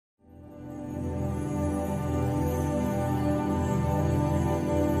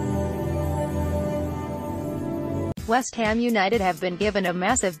West Ham United have been given a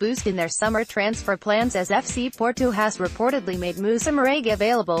massive boost in their summer transfer plans as FC Porto has reportedly made Moussa Marega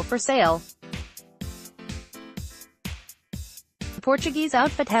available for sale. The Portuguese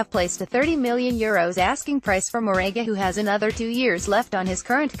outfit have placed a €30 million asking price for Marega, who has another 2 years left on his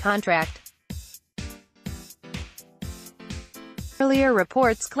current contract. Earlier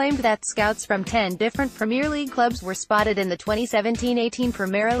reports claimed that scouts from 10 different Premier League clubs were spotted in the 2017-18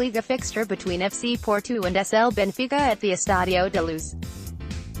 Primeira Liga fixture between FC Porto and SL Benfica at the Estadio De Luz.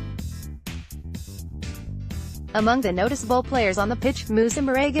 Among the noticeable players on the pitch, Moussa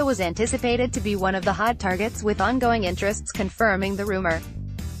Marega was anticipated to be one of the hot targets, with ongoing interests confirming the rumor.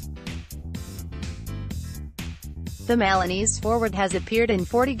 The Milanese forward has appeared in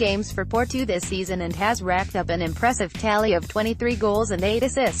 40 games for Porto this season and has racked up an impressive tally of 23 goals and 8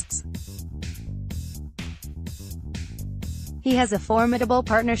 assists. He has a formidable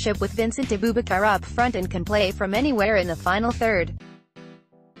partnership with Vincent Aboubakar up front and can play from anywhere in the final third.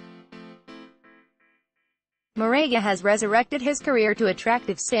 Marega has resurrected his career to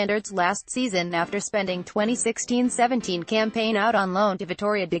attractive standards last season after spending 2016-17 campaign out on loan to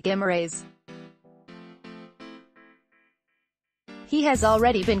Vitória de Guimarães. He has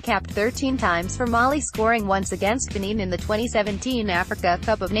already been capped 13 times for Mali, scoring once against Benin in the 2017 Africa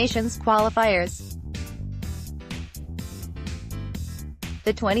Cup of Nations qualifiers.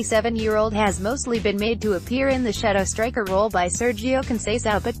 The 27-year-old has mostly been made to appear in the shadow striker role by Sergio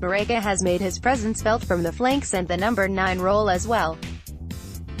Conceição, but Marega has made his presence felt from the flanks and the number 9 role as well.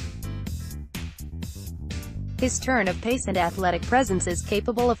 His turn of pace and athletic presence is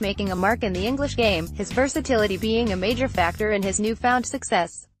capable of making a mark in the English game, his versatility being a major factor in his newfound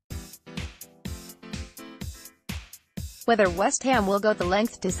success. Whether West Ham will go the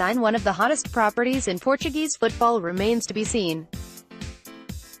length to sign one of the hottest properties in Portuguese football remains to be seen.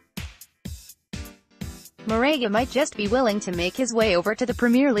 Marega might just be willing to make his way over to the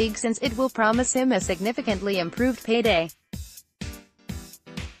Premier League since it will promise him a significantly improved payday.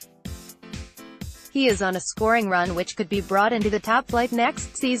 He is on a scoring run which could be brought into the top flight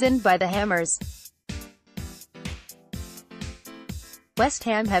next season by the Hammers. West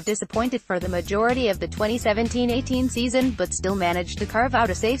Ham have disappointed for the majority of the 2017-18 season, but still managed to carve out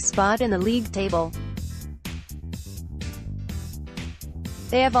a safe spot in the league table.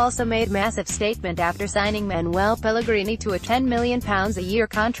 They have also made massive statement after signing Manuel Pellegrini to a £10 million a year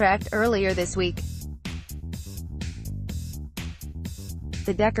contract earlier this week.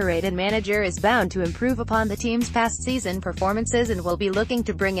 The decorated manager is bound to improve upon the team's past season performances and will be looking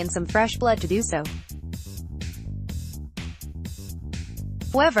to bring in some fresh blood to do so.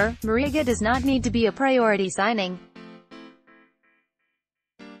 However, Marega does not need to be a priority signing.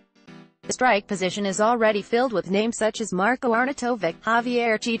 The strike position is already filled with names such as Marco Arnautovic,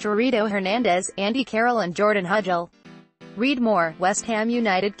 Javier Chicharito Hernandez, Andy Carroll and Jordan Huddle. Read more. West Ham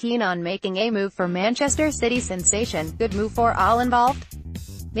United keen on making a move for Manchester City sensation. Good move for all involved?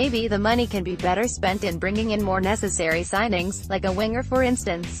 Maybe the money can be better spent in bringing in more necessary signings, like a winger for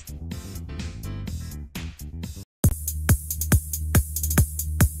instance.